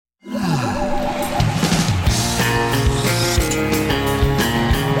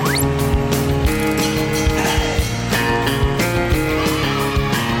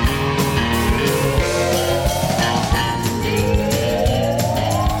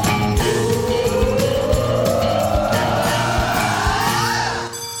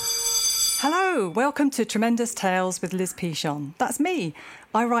Welcome to Tremendous Tales with Liz Pichon. That's me.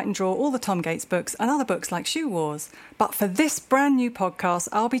 I write and draw all the Tom Gates books and other books like Shoe Wars. But for this brand new podcast,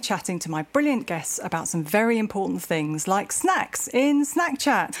 I'll be chatting to my brilliant guests about some very important things like snacks in Snack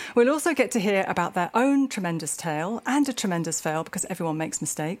Chat. We'll also get to hear about their own tremendous tale and a tremendous fail because everyone makes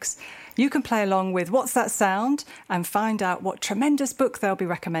mistakes. You can play along with What's That Sound and find out what tremendous book they'll be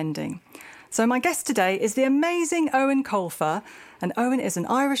recommending. So my guest today is the amazing Eoin Colfer, and Eoin is an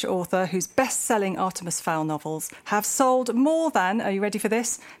Irish author whose best-selling Artemis Fowl novels have sold more than, are you ready for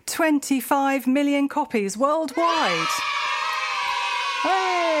this, 25 million copies worldwide.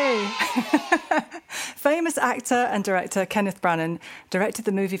 Hey! Famous actor and director Kenneth Branagh directed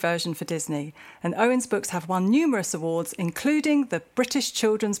the movie version for Disney, and Eoin's books have won numerous awards, including the British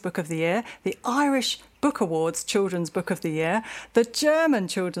Children's Book of the Year, the Irish Book Awards Children's Book of the Year, the German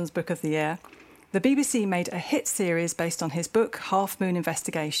Children's Book of the Year. The BBC made a hit series based on his book, Half Moon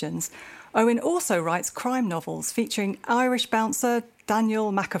Investigations. Eoin also writes crime novels featuring Irish bouncer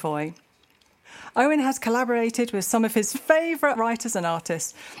Daniel McAvoy. Eoin has collaborated with some of his favourite writers and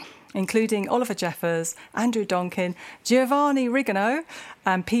artists, including Oliver Jeffers, Andrew Donkin, Giovanni Rigano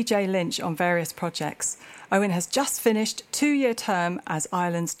and PJ Lynch on various projects. Eoin has just finished a 2-year term as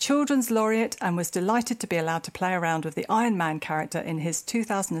Ireland's Children's Laureate and was delighted to be allowed to play around with the Iron Man character in his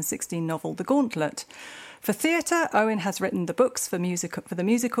 2016 novel The Gauntlet. For theatre, Eoin has written the books for the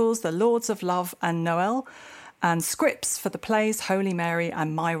musicals The Lords of Love and Noel, and scripts for the plays Holy Mary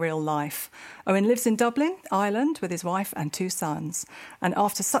and My Real Life. Eoin lives in Dublin, Ireland, with his wife and 2 sons. And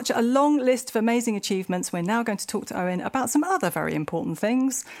after such a long list of amazing achievements, we're now going to talk to Eoin about some other very important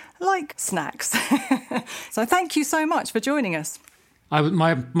things, like snacks. So thank you so much for joining us.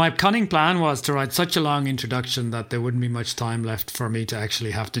 My cunning plan was to write such a long introduction that there wouldn't be much time left for me to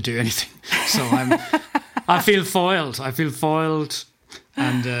actually have to do anything. So I feel foiled.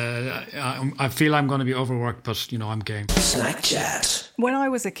 And I feel I'm going to be overworked, but, I'm game. Snack Chat. When I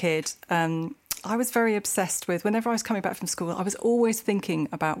was a kid, I was very obsessed with, whenever I was coming back from school, I was always thinking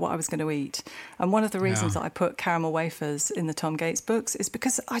about what I was going to eat. And one of the reasons that I put caramel wafers in the Tom Gates books is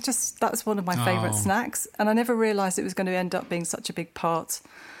because that was one of my favourite snacks. And I never realised it was going to end up being such a big part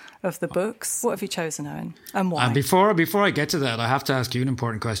of the books. What have you chosen, Eoin? And why? And before I get to that, I have to ask you an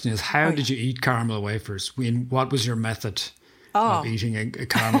important question: is how did you eat caramel wafers? What was your method of eating a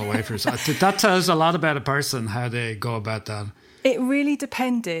caramel wafers? That tells a lot about a person, how they go about that. It really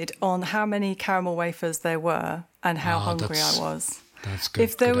depended on how many caramel wafers there were and how hungry I was. That's good.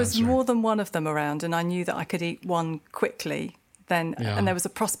 If there was more than one of them around and I knew that I could eat one quickly, then and there was a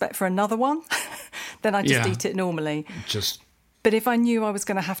prospect for another one, then I just eat it normally. But if I knew I was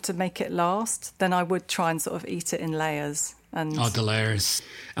going to have to make it last, then I would try and sort of eat it in layers. The layers.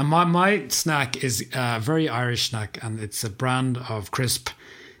 And my snack is a very Irish snack, and it's a brand of crisp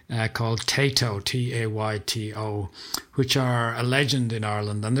called Tayto, Tayto, which are a legend in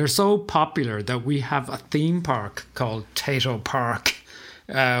Ireland. And they're so popular that we have a theme park called Tayto Park,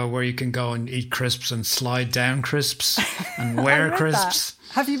 where you can go and eat crisps and slide down crisps and wear crisps.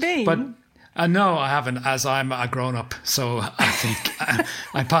 That. Have you been? But no, I haven't, as I'm a grown-up. So I think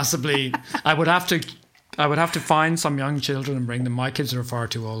I would have to find some young children and bring them. My kids are far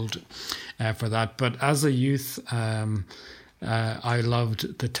too old for that. But as a youth, I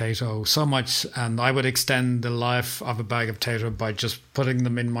loved the Tayto so much, and I would extend the life of a bag of Tayto by just putting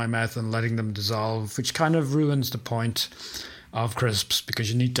them in my mouth and letting them dissolve, which kind of ruins the point of crisps because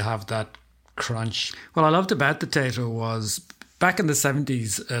you need to have that crunch. What I loved about the Tayto was back in the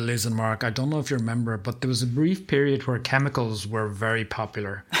 70s, Liz and Mark, I don't know if you remember, but there was a brief period where chemicals were very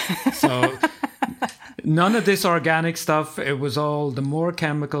popular. So none of this organic stuff. It was all, the more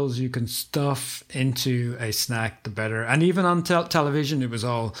chemicals you can stuff into a snack, the better. And even on television, it was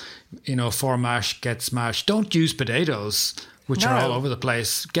all, for mash, get smashed. Don't use potatoes, which are all over the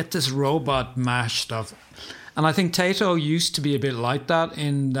place. Get this robot mash stuff. And I think Tayto used to be a bit like that,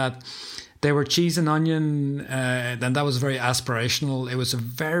 in that they were cheese and onion, and that was very aspirational. It was a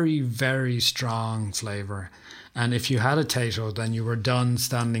very, very strong flavour. And if you had a Tayto, then you were done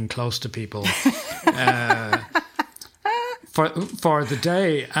standing close to people for the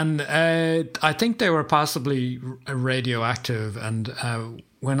day. And I think they were possibly radioactive. And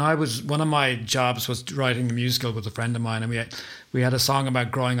one of my jobs was writing a musical with a friend of mine, and we had a song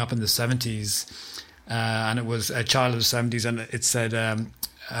about growing up in the 70s, and it was a child of the 70s, and it said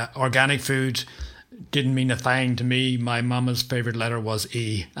organic food didn't mean a thing to me. My mama's favourite letter was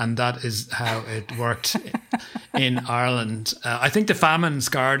E, and that is how it worked in Ireland. I think the famine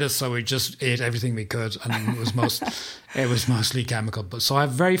scarred us, so we just ate everything we could, and it was mostly chemical. But so I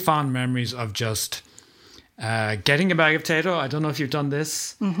have very fond memories of just Getting a bag of potato. I don't know if you've done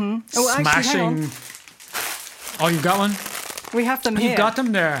this. Mm-hmm. Oh, Smashing. actually, hang on. Oh, you've got one? We have them here. You've got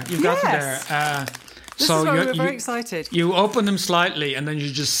them there. You've got them Yes. there. This so is why we're very excited. You open them slightly and then you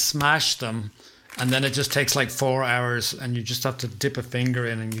just smash them. And then it just takes like 4 hours and you just have to dip a finger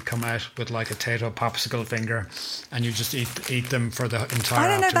in and you come out with like a potato popsicle finger and you just eat them for the entire I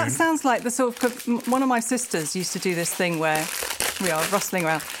don't know, afternoon. that sounds like the sort of... One of my sisters used to do this thing where... We are rustling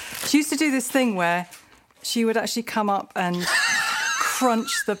around. She used to do this thing where she would actually come up and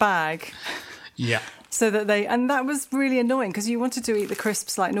crunch the bag. Yeah. So that they... And that was really annoying because you wanted to eat the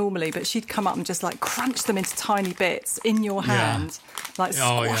crisps like normally, but she'd come up and just like crunch them into tiny bits in your hand. Like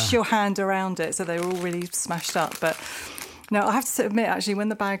squash your hand around it so they were all really smashed up. But no, I have to admit, actually, when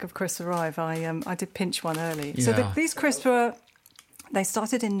the bag of crisps arrived, I did pinch one early. Yeah. So these crisps were... They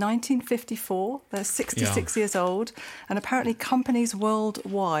started in 1954. They're 66 years old. And apparently companies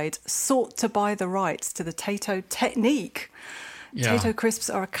worldwide sought to buy the rights to the Tayto technique. Yeah. Tayto crisps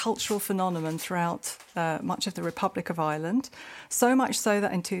are a cultural phenomenon throughout much of the Republic of Ireland. So much so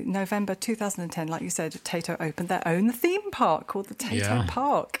that in November 2010, like you said, Tayto opened their own theme park called the Tayto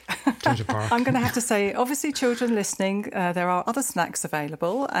Park. Tayto Park. I'm going to have to say, obviously, children listening, there are other snacks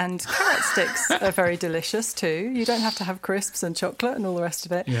available, and carrot sticks are very delicious too. You don't have to have crisps and chocolate and all the rest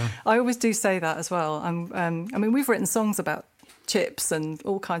of it. Yeah. I always do say that as well. I mean, we've written songs about chips and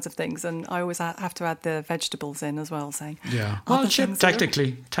all kinds of things, and I always have to add the vegetables in as well, saying well, chip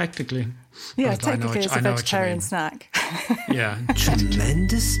technically yeah, but technically it's a vegetarian snack. Yeah.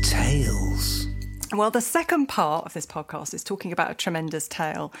 Tremendous tales. Well, the second part of this podcast is talking about a tremendous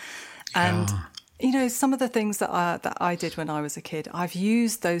tale, and you know, some of the things that I did when I was a kid, I've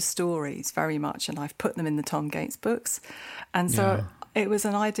used those stories very much, and I've put them in the Tom Gates books, and so it was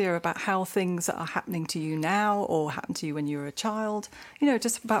an idea about how things that are happening to you now or happened to you when you were a child, you know,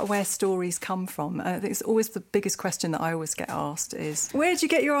 just about where stories come from. I think it's always the biggest question that I always get asked is, where did you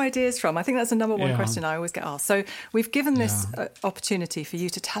get your ideas from? I think that's the number one question I always get asked. So we've given this opportunity for you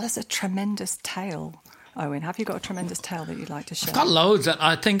to tell us a tremendous tale. Owen, have you got a tremendous tale that you'd like to share? I've got loads.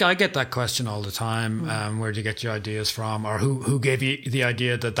 I think I get that question all the time. Where do you get your ideas from? Or who gave you the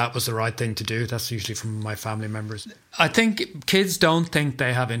idea that was the right thing to do? That's usually from my family members. I think kids don't think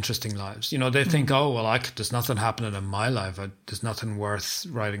they have interesting lives. You know, they think, oh, well, there's nothing happening in my life. There's nothing worth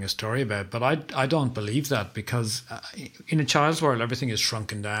writing a story about. But I don't believe that, because in a child's world, everything is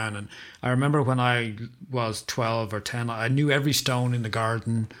shrunken down. And I remember when I was 12 or 10, I knew every stone in the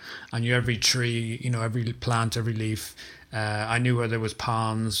garden. I knew every tree, you know, every plant, every leaf. I knew where there was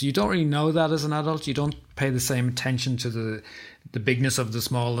ponds. You don't really know that as an adult. You don't pay the same attention to the bigness of the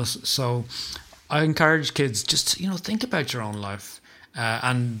smallness. So I encourage kids just, you know, think about your own life.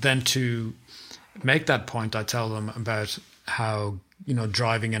 And then to make that point, I tell them about how, you know,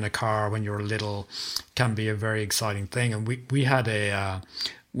 driving in a car when you're little can be a very exciting thing. And we had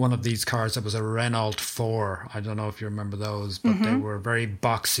one of these cars that was a Renault 4. I don't know if you remember those, but they were very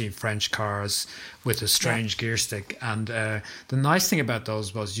boxy French cars with a strange gear stick. And the nice thing about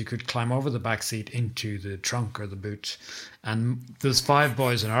those was you could climb over the back seat into the trunk or the boot. And there's 5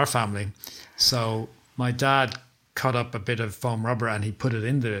 boys in our family. So my dad cut up a bit of foam rubber and he put it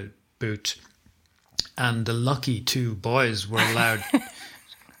in the boot. And the lucky 2 boys were allowed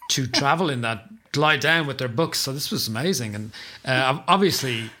to travel in that, lie down with their books. So this was amazing. And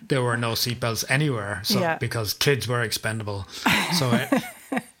obviously there were no seatbelts anywhere, because kids were expendable. So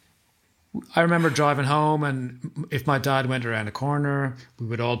I remember driving home, and if my dad went around a corner, we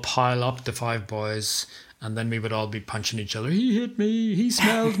would all pile up, the 5 boys, and then we would all be punching each other. He hit me, he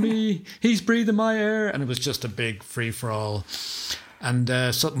smelled me, he's breathing my air. And it was just a big free-for-all. And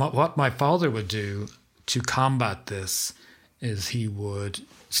so what my father would do to combat this is he would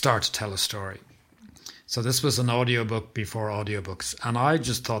start to tell a story. So this was an audiobook before audiobooks, and I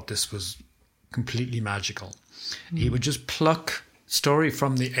just thought this was completely magical. He would just pluck story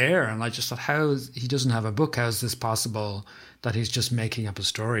from the air, and I just thought, he doesn't have a book? How is this possible that he's just making up a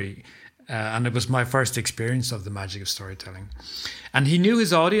story? And it was my first experience of the magic of storytelling. And he knew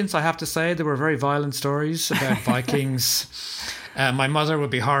his audience, I have to say. There were very violent stories about Vikings. My mother would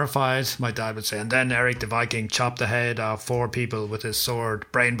be horrified. My dad would say, and then Eric the Viking chopped the head of 4 people with his sword,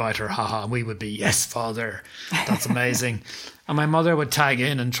 brain biter, haha. And we would be, yes, father, that's amazing. And my mother would tag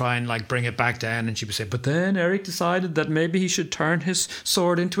in and try and like bring it back down. And she would say, but then Eric decided that maybe he should turn his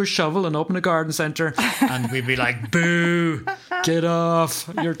sword into a shovel and open a garden centre. And we'd be like, boo, get off,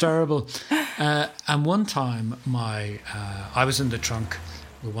 you're terrible. And one time I was in the trunk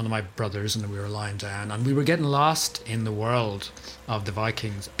with one of my brothers, and we were lying down, and we were getting lost in the world of the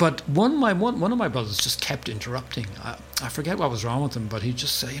Vikings. But one of my brothers just kept interrupting. I forget what was wrong with him, but he'd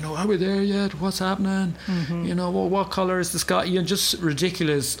just say, are we there yet? What's happening? What colour is the sky? Just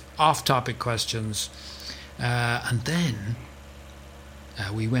ridiculous off-topic questions. And then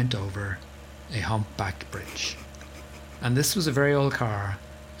we went over a humpback bridge, and this was a very old car,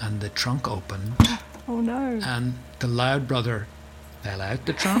 and the trunk opened. Oh no! And the loud brother fell out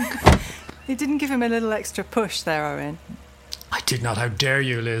the trunk. You didn't give him a little extra push there, Owen. I did not. How dare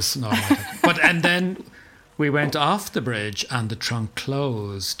you, Liz? No, and then we went off the bridge and the trunk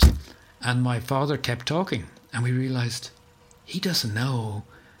closed, and my father kept talking, and we realised he doesn't know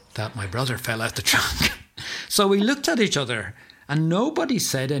that my brother fell out the trunk. So we looked at each other and nobody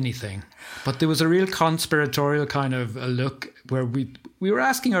said anything, but there was a real conspiratorial kind of a look where we were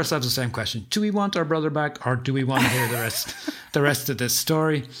asking ourselves the same question: do we want our brother back, or do we want to hear the rest of this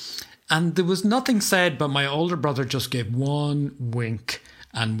story? And there was nothing said, but my older brother just gave one wink,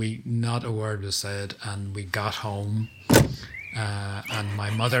 and not a word was said, and we got home. And my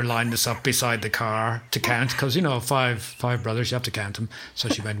mother lined us up beside the car to count, because five brothers, you have to count them. So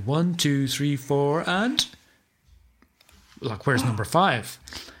she went 1, 2, 3, 4, and where's number 5?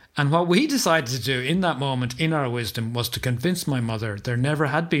 And what we decided to do in that moment, in our wisdom, was to convince my mother there never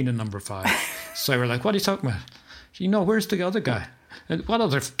had been a number 5. So we were like, what are you talking about? Where's the other guy? What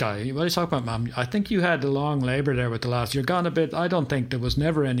other guy? What are you talking about, Mum? I think you had a long labour there with the last. You're gone a bit. I don't think there was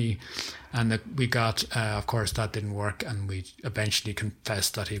never any. And we got, of course, that didn't work. And we eventually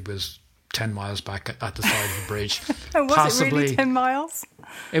confessed that he was 10 miles back at the side of the bridge. And was it really 10 miles?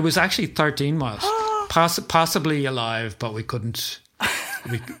 It was actually 13 miles. Possibly alive, but we couldn't.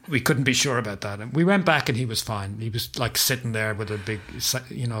 We couldn't be sure about that. And we went back, and he was fine. He was sitting there with a big,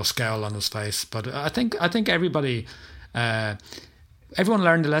 scowl on his face. But I think everybody. Everyone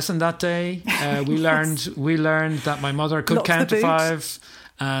learned a lesson that day. We learned that my mother could count to 5,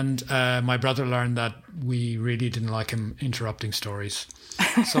 and my brother learned that we really didn't like him interrupting stories.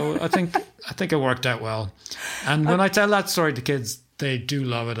 So I think it worked out well. And when I tell that story to kids, they do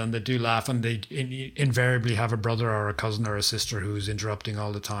love it and they do laugh, and they invariably have a brother or a cousin or a sister who's interrupting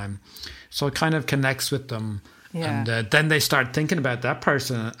all the time. So it kind of connects with them. Yeah. And then they start thinking about that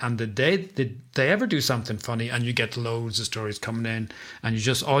person, and did they ever do something funny? And you get loads of stories coming in,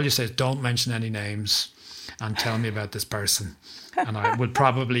 and all you say is, don't mention any names and tell me about this person. And I would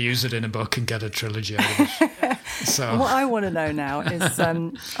probably use it in a book and get a trilogy out of it. So what I want to know now is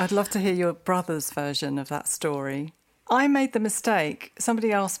I'd love to hear your brother's version of that story. I made the mistake.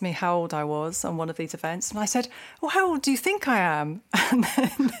 Somebody asked me how old I was on one of these events, and I said, well, how old do you think I am? And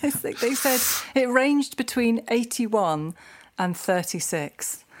then they said it ranged between 81 and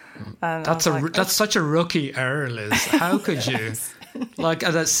 36. And that's such a rookie error, Liz. How could you?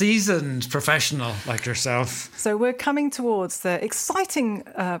 As a seasoned professional like yourself. So we're coming towards the exciting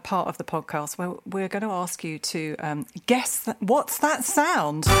part of the podcast where we're going to ask you to guess what's that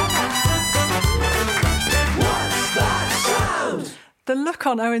sound? What's that sound? The look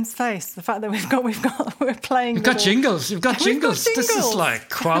on Owen's face, the fact that we're playing. You've got jingles. You've got jingles. This is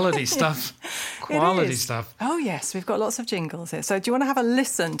quality stuff. Quality stuff. Oh yes, we've got lots of jingles here. So do you want to have a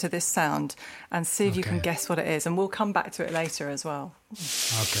listen to this sound and see if you can guess what it is? And we'll come back to it later as well.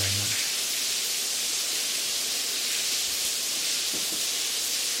 Okay.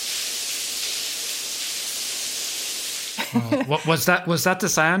 Was that the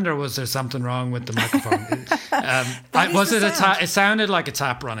sound, or was there something wrong with the microphone? It sounded like a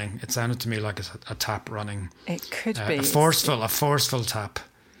tap running. It sounded to me like a tap running. It could be a forceful tap.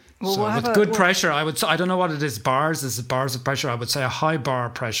 Well, so with good pressure, I don't know what it is. Is it bars of pressure? I would say a high bar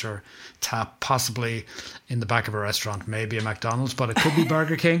pressure tap, possibly in the back of a restaurant, maybe a McDonald's, but it could be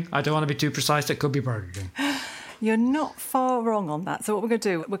Burger King. I don't want to be too precise. It could be Burger King. You're not far wrong on that. So what we're going to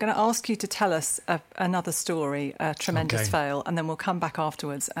do, we're going to ask you to tell us another story, a tremendous fail, and then we'll come back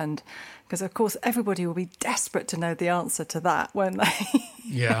afterwards. And because, of course, everybody will be desperate to know the answer to that, won't they?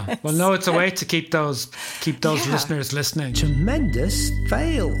 Yeah. Well, no, it's a way to keep those listeners listening. Tremendous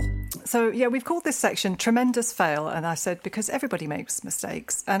fail. So, yeah, we've called this section Tremendous Fail. And I said, because everybody makes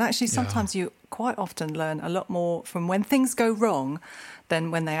mistakes. And actually, sometimes you quite often learn a lot more from when things go wrong than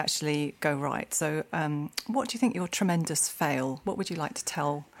when they actually go right. So what do you think your tremendous fail, what would you like to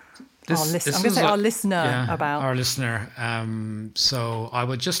tell our listener? I'm going to say our listener about. Our listener. So I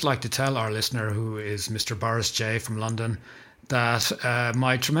would just like to tell our listener, who is Mr. Boris J. from London, that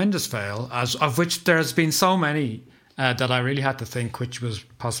my tremendous fail, of which there's been so many, that I really had to think which was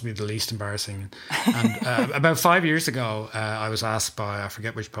possibly the least embarrassing. And about 5 years ago, I was asked by, I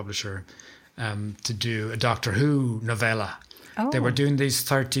forget which publisher, to do a Doctor Who novella. They were doing these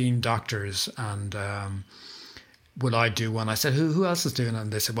 13 doctors, and would I do one? I said, who else is doing it?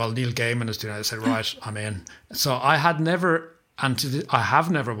 And they said, well, Neil Gaiman is doing it. I said, right, I'm in. So I have never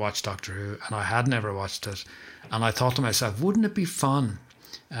watched Doctor Who, and I had never watched it. And I thought to myself, wouldn't it be fun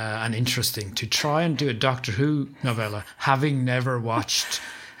and interesting to try and do a Doctor Who novella, having never watched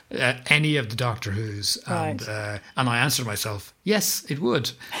any of the Doctor Who's? And I answered myself, yes, it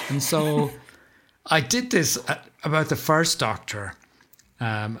would. And so I did this about the first Doctor,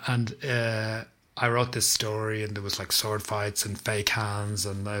 and I wrote this story, and there was like sword fights and fake hands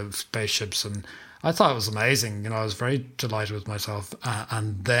and spaceships, and I thought it was amazing. I was very delighted with myself.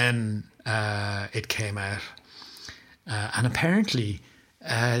 And then it came out, and apparently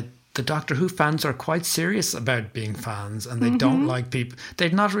the Doctor Who fans are quite serious about being fans, and they don't like people. They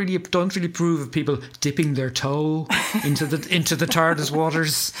don't really approve of people dipping their toe into the TARDIS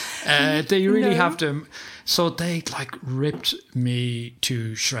waters. They really have to. So they like ripped me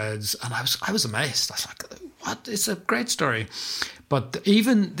to shreds, and I was amazed. I was like, "What? It's a great story," but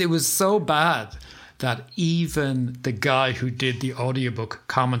even it was so bad that even the guy who did the audiobook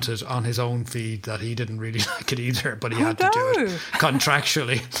commented on his own feed that he didn't really like it either, but he had to do it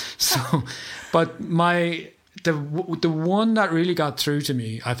contractually. So, but the one that really got through to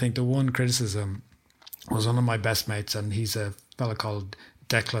me, I think the one criticism was one of my best mates, and he's a fella called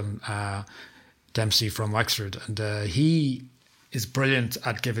Declan Dempsey from Wexford, and he is brilliant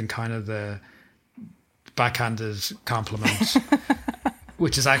at giving kind of the backhanded compliment,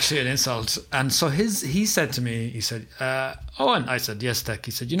 which is actually an insult. And so he said to me, he said, Owen, I said, yes, Dec.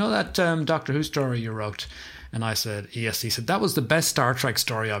 He said, you know that Doctor Who story you wrote? And I said, yes. He said, that was the best Star Trek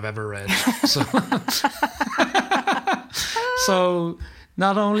story I've ever read. So, so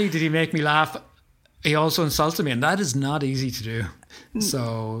not only did he make me laugh, he also insulted me, and that is not easy to do.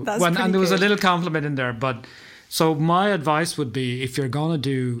 So and there was a little compliment in there. But so my advice would be, if you're going to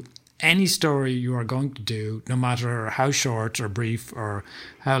do any story you are going to do, no matter how short or brief or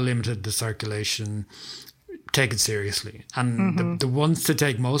how limited the circulation, take it seriously. And the ones to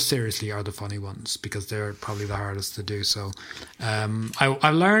take most seriously are the funny ones, because they're probably the hardest to do. So I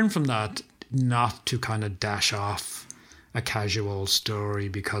learned from that not to kind of dash off a casual story,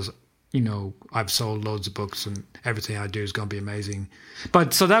 because I've sold loads of books and everything I do is going to be amazing.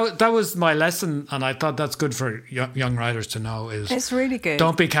 But so that was my lesson, and I thought that's good for young writers to know. It's really good.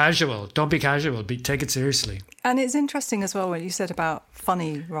 Don't be casual. Take it seriously. And it's interesting as well what you said about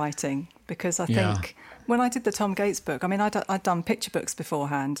funny writing, because I think when I did the Tom Gates book, I mean, I'd done picture books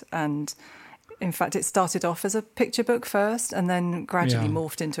beforehand, and in fact, it started off as a picture book first and then gradually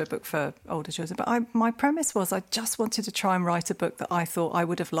morphed into a book for older children. But my premise was I just wanted to try and write a book that I thought I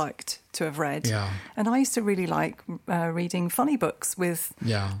would have liked to have read. Yeah. And I used to really like reading funny books with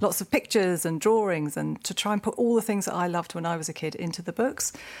lots of pictures and drawings, and to try and put all the things that I loved when I was a kid into the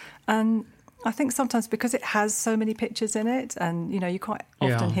books. And I think sometimes because it has so many pictures in it, and, you quite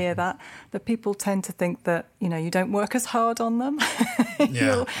often hear that people tend to think that, you don't work as hard on them.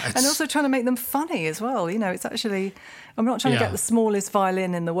 And also trying to make them funny as well. It's actually, I'm not trying to get the smallest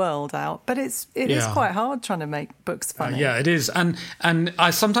violin in the world out, but it is quite hard trying to make books funny. It is. And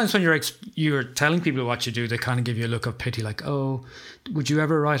I sometimes when you're telling people what you do, they kind of give you a look of pity, like, oh, would you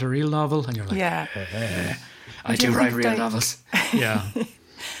ever write a real novel? And you're like, I do write real novels. Yeah.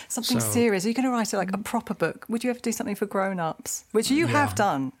 Something serious. Are you going to write like a proper book? Would you ever do something for grown-ups? Which you have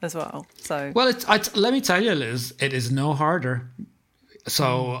done as well. So well, let me tell you, Liz, it is no harder.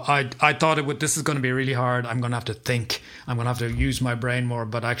 So I thought this is going to be really hard. I'm going to have to think. I'm going to have to use my brain more.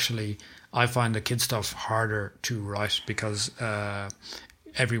 But actually, I find the kid stuff harder to write, because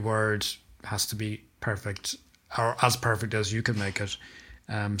every word has to be perfect, or as perfect as you can make it.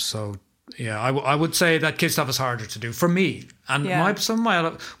 I would say that kid stuff is harder to do for me. And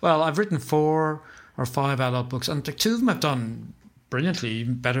I've written 4 or 5 adult books, and the 2 of them I've done brilliantly,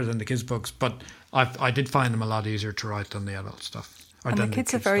 even better than the kids' books. But I did find them a lot easier to write than the adult stuff. And the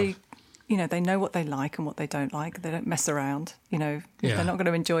kids are very, they know what they like and what they don't like. They don't mess around. If they're not going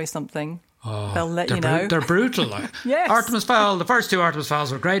to enjoy something, they'll let you know. They're brutal. Like. Yes. Artemis Fowl, the first 2 Artemis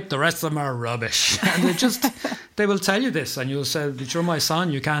Fowls were great. The rest of them are rubbish. And they will tell you this, and you'll say, "You're my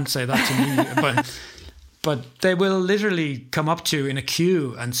son. You can't say that to me." But they will literally come up to you in a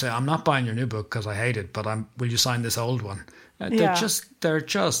queue and say, "I'm not buying your new book because I hate it, but will you sign this old one?" They're just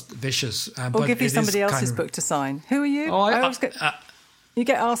vicious. Or give you somebody else's book to sign. Who are you? You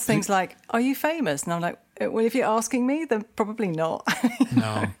get asked things like, "Are you famous?" And I'm like, "Well, if you're asking me, then probably not."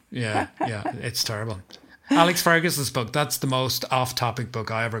 No, it's terrible. Alex Ferguson's book, that's the most off-topic book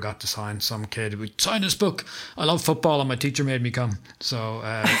I ever got to sign. Some kid would sign this book. I love football and my teacher made me come. So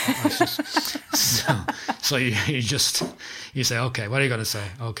So you say, okay, what are you going to say?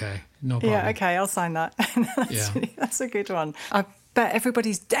 Okay, no problem. Yeah, okay, I'll sign that. That's a good one. I bet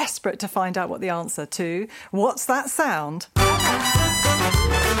everybody's desperate to find out what the answer to What's That Sound? What's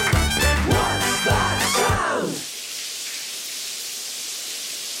that sound?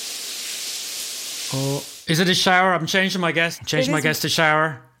 Oh, is it a shower? I'm changing my guess. Changing my guess to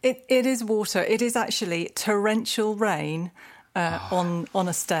shower. It is water. It is actually torrential rain on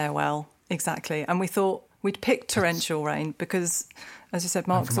a stairwell. Exactly. And we thought we'd pick torrential rain because, as you said,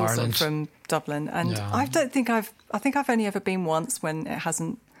 Mark's also Ireland. from Dublin. And I think I've only ever been once when it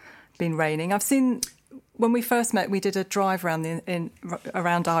hasn't been raining. I've seen, when we first met, we did a drive around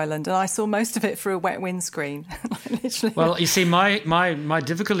around Ireland, and I saw most of it through a wet windscreen. Literally. Well, you see, my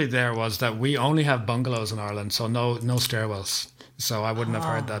difficulty there was that we only have bungalows in Ireland, so no stairwells. So I wouldn't have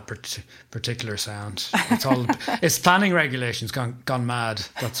heard that particular sound. It's planning regulations gone mad.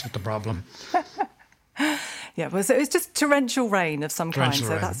 That's the problem. Yeah, well, so it was just torrential rain of some kind. Torrential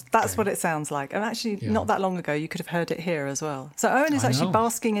So rain. that's what it sounds like. And actually, not that long ago, you could have heard it here as well. So Owen is actually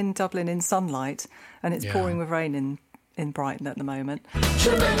basking in Dublin in sunlight, and it's pouring with rain in Brighton at the moment.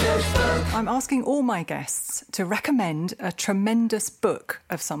 I'm asking all my guests to recommend a tremendous book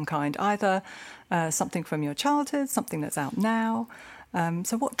of some kind, either something from your childhood, something that's out now.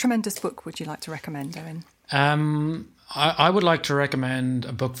 So what tremendous book would you like to recommend, Owen? I would like to recommend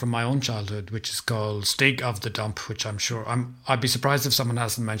a book from my own childhood, which is called Stig of the Dump, which I'm sure I'd be surprised if someone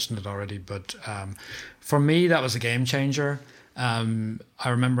hasn't mentioned it already. But for me, that was a game changer. I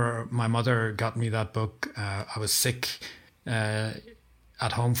remember my mother got me that book. I was sick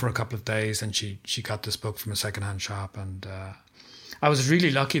at home for a couple of days, and she got this book from a secondhand shop. And I was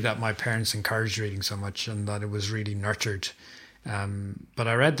really lucky that my parents encouraged reading so much and that it was really nurtured. But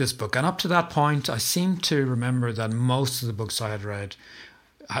I read this book, and up to that point, I seem to remember that most of the books I had read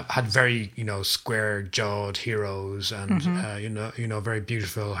had very, square-jawed heroes and very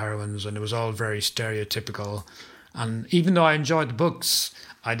beautiful heroines, and it was all very stereotypical. And even though I enjoyed the books,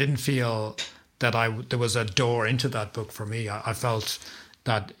 I didn't feel that there was a door into that book for me. I felt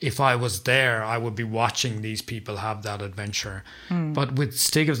that if I was there, I would be watching these people have that adventure. But with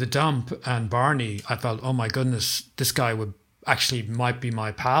Stig of the Dump and Barney, I felt, oh my goodness, this guy might be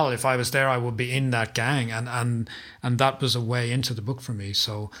my pal. If I was there, I would be in that gang, and that was a way into the book for me.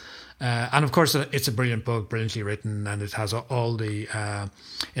 So, and of course, it's a brilliant book, brilliantly written, and it has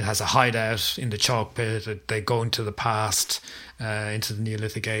it has a hideout in the chalk pit. They go into the past, into the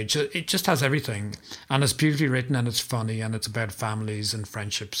Neolithic age. It just has everything, and it's beautifully written, and it's funny, and it's about families and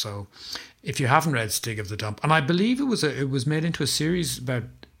friendship. So, if you haven't read Stig of the Dump, and I believe it was made into a series about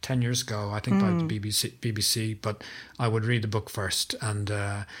 10 years ago, I think, by the BBC, but I would read the book first. And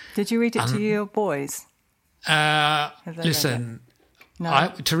did you read it to your boys? Listen,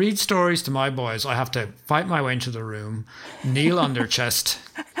 no. To read stories to my boys, I have to fight my way into the room, kneel on their chest,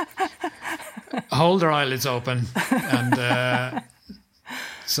 hold their eyelids open, and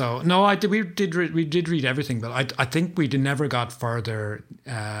so no, we did read everything, but I think we never got further.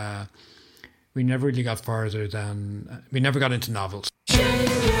 We never really got further than we never got into novels.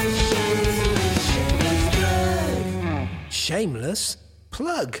 Shameless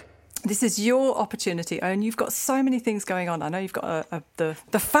plug. This is your opportunity, Owen. You've got so many things going on. I know you've got the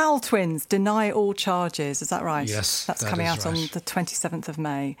Fowl Twins deny all charges. Is that right? Yes, that's coming out on the 27th of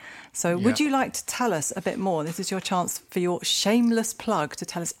May. So would you like to tell us a bit more? This is your chance for your shameless plug to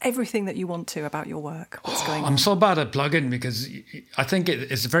tell us everything that you want to about your work. What's going on? I'm so bad at plugging because I think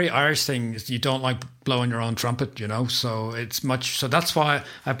it's a very Irish thing. You don't like blowing your own trumpet, so so that's why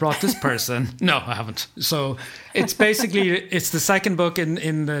I brought this person. No, I haven't. So it's basically, it's the second book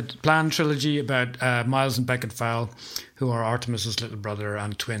in the planned trilogy about Miles and Beckett Fowl, who are Artemis's little brother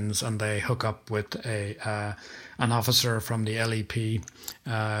and twins, and they hook up with an officer from the LEP,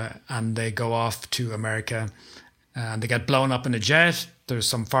 and they go off to America, and they get blown up in a jet. There's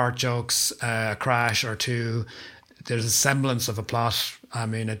some fart jokes, a crash or two. There's a semblance of a plot. I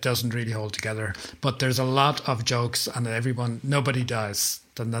mean, it doesn't really hold together, but there's a lot of jokes, and nobody dies.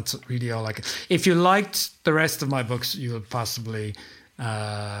 Then that's really all I can. If you liked the rest of my books, you will possibly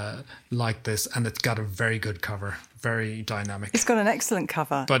like this, and it's got a very good cover, very dynamic. It's got an excellent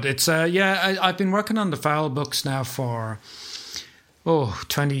cover. But it's I've been working on the Fowl books now for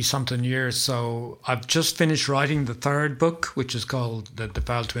 20-something years. So I've just finished writing the third book, which is called The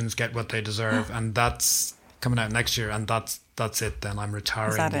Fowl Twins Get What They Deserve, and that's coming out next year, and that's it. Then I'm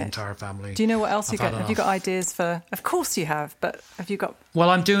retiring the entire family. Do you know what else you got? Have you got ideas for? Of course you have, but have you got?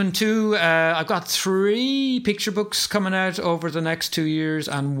 Well, I'm doing two. I've got 3 picture books coming out over the next 2 years,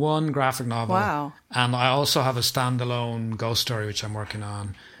 and 1 graphic novel. Wow! And I also have a standalone ghost story which I'm working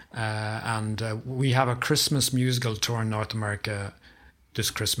on. and we have a Christmas musical tour in North America this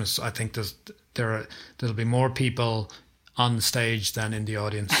Christmas. I think there'll be more people on the stage than in the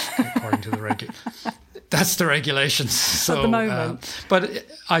audience, according to the that's the regulations. So, at the moment. But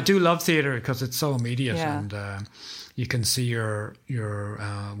I do love theatre because it's so immediate, Yeah. and you can see your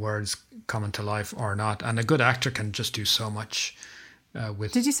words coming to life or not. And a good actor can just do so much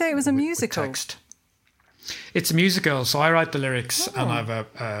with. Did you say it was a with musical? text. It's a musical, so I write the lyrics, and I have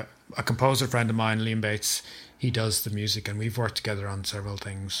a composer friend of mine, Liam Bates. He does the music, and we've worked together on several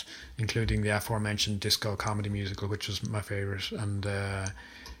things, including the aforementioned disco comedy musical, which was my favourite. And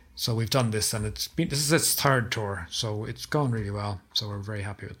so we've done this, and this is its third tour, so it's going really well. So we're very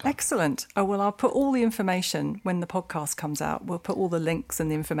happy with that. Excellent. Oh, well, I'll put all the information when the podcast comes out. We'll put all the links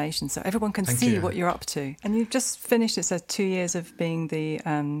and the information so everyone can see what you're up to. And you've just finished, it says, 2 years of being the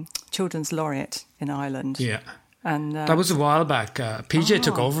Children's Laureate in Ireland. Yeah. And that was a while back. PJ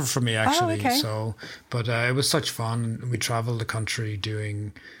took over for me, actually. okay. But it was such fun. We travelled the country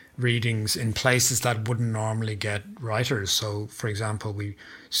doing readings in places that wouldn't normally get writers. So, for example, we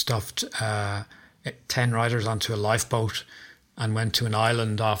stuffed 10 writers onto a lifeboat and went to an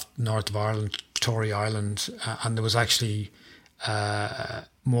island off north of Ireland, Tory Island, and there was actually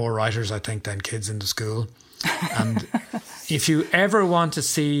more writers, I think, than kids in the school. And if you ever want to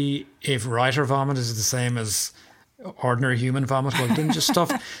see if writer vomit is the same as ordinary human vomit, well, then just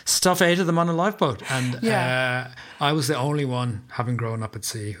stuff 8 of them on a lifeboat. And I was the only one, having grown up at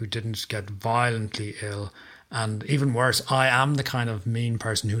sea, who didn't get violently ill. And even worse, I am the kind of mean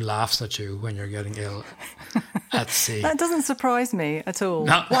person who laughs at you when you're getting ill at sea. that doesn't surprise me at all.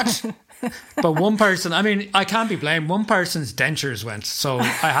 Now, what? But one person, I mean, I can't be blamed. One person's dentures went, so I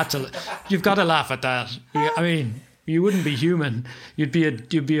had to. You've got to laugh at that. I mean, you wouldn't be human. You'd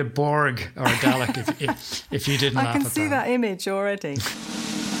be a Borg or a Dalek if you didn't laugh at that. I can see that image already.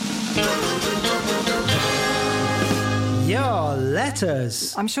 Your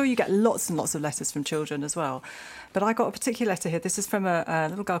letters. I'm sure you get lots and lots of letters from children as well. But I got a particular letter here. This is from a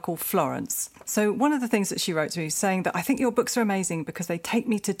little girl called Florence. So one of the things that she wrote to me was saying that I think your books are amazing because they take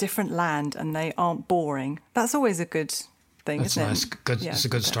me to different land and they aren't boring. That's always a good thing, That's isn't nice. it? Good. Yeah, It's a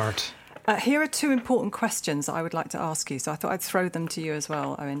good start. Here are 2 important questions that I would like to ask you. So I thought I'd throw them to you as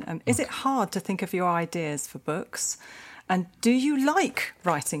well, Owen. Is it hard to think of your ideas for books? And do you like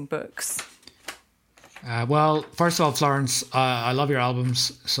writing books? Well, first of all, Florence, I love your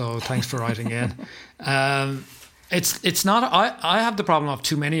albums, so thanks for writing in. It's not. I have the problem of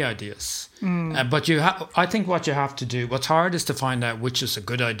too many ideas, but I think what you have to do, what's hard, is to find out which is a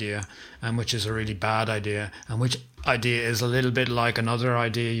good idea and which is a really bad idea, and which idea is a little bit like another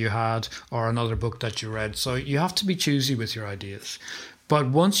idea you had or another book that you read. So you have to be choosy with your ideas. But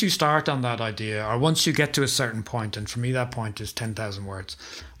once you start on that idea, or once you get to a certain point, and for me that point is 10,000 words.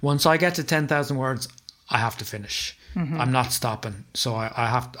 Once I get to 10,000 words, I have to finish. I'm not stopping. So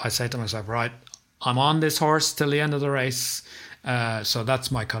I say to myself, right, I'm on this horse till the end of the race. So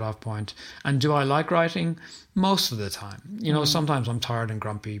that's my cutoff point. And do I like writing? Most of the time. You know, sometimes I'm tired and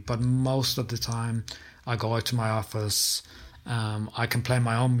grumpy, but most of the time I go out to my office. I can play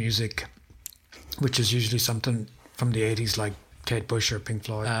my own music, which is usually something from the 80s, like Kate Bush or Pink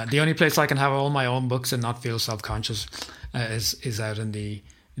Floyd. The only place I can have all my own books and not feel self-conscious is out in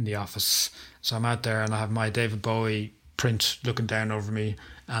the office. So I'm out there and I have my David Bowie print looking down over me,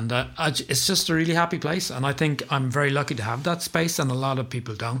 and it's just a really happy place. And I think I'm very lucky to have that space, and a lot of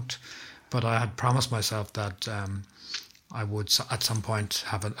people don't. But I had promised myself that I would at some point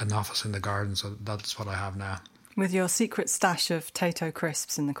have an office in the garden, so that's what I have now. With your secret stash of Tayto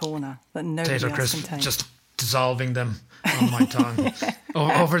crisps in the corner that nobody Tayto else crisp, can take. just dissolving them on my tongue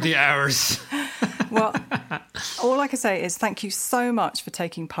over the hours. Well, all I can say is thank you so much for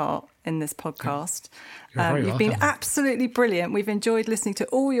taking part in this podcast. You're very You've been welcome. absolutely brilliant. We've enjoyed listening to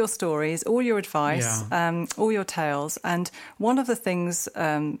all your stories, all your advice, all your tales. And one of the things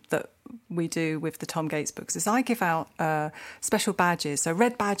that we do with the Tom Gates books is I give out special badges. So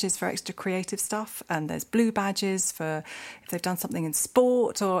red badges for extra creative stuff, and there's blue badges for if they've done something in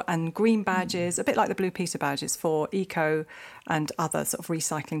sport, and green badges, a bit like the Blue Peter badges for eco and other sort of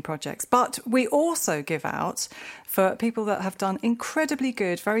recycling projects. But we also give out for people that have done incredibly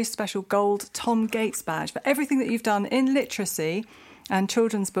good, very special gold Tom Gates badge for everything that you've done in literacy and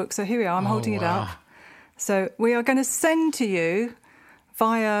children's books. So here we are, I'm holding it up. So we are going to send to you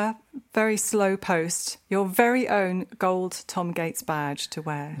via very slow post your very own gold Tom Gates badge to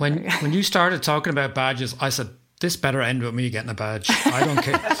wear. When you started talking about badges, I said, this better end with me getting a badge. I don't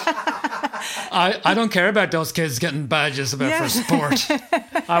care. I don't care about those kids getting badges for sport.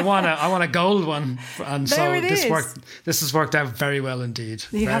 I want a gold one, and this has worked out very well indeed.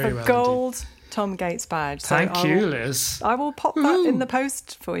 You have a gold Tom Gates badge. So Thank you, Liz. I will pop that in the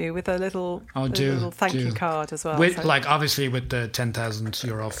post for you with a little thank you card as well. Obviously with the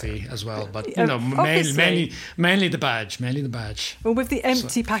 €10,000 fee as well, but mainly the badge. Well, with the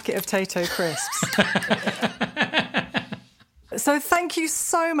empty packet of Tayto crisps. So thank you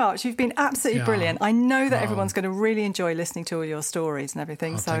so much. You've been absolutely brilliant. I know that everyone's going to really enjoy listening to all your stories and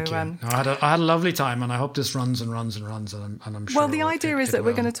everything. Thank you. I had a lovely time, and I hope this runs and runs, and I'm sure. Well, the idea is that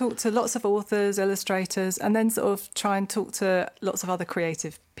we're going to talk to lots of authors, illustrators, and then sort of try and talk to lots of other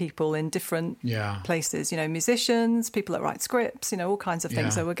creative people in different places. Musicians, people that write scripts, all kinds of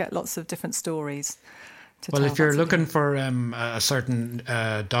things. So we'll get lots of different stories. Well, if you're looking for a certain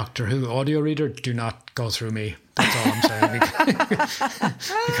Doctor Who audio reader, do not go through me. That's all I'm saying.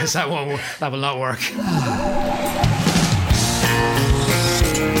 Because that will not work.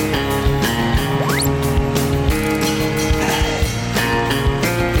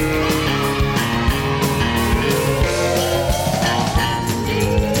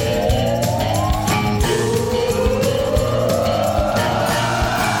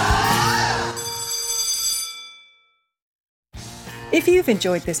 If you've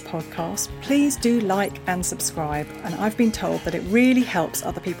enjoyed this podcast, please do like and subscribe. And I've been told that it really helps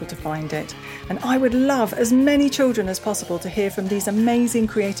other people to find it. And I would love as many children as possible to hear from these amazing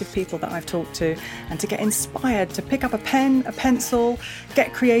creative people that I've talked to, and to get inspired to pick up a pen, a pencil,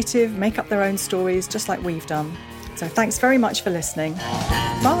 get creative, make up their own stories, just like we've done. So thanks very much for listening.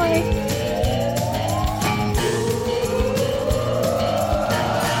 Bye.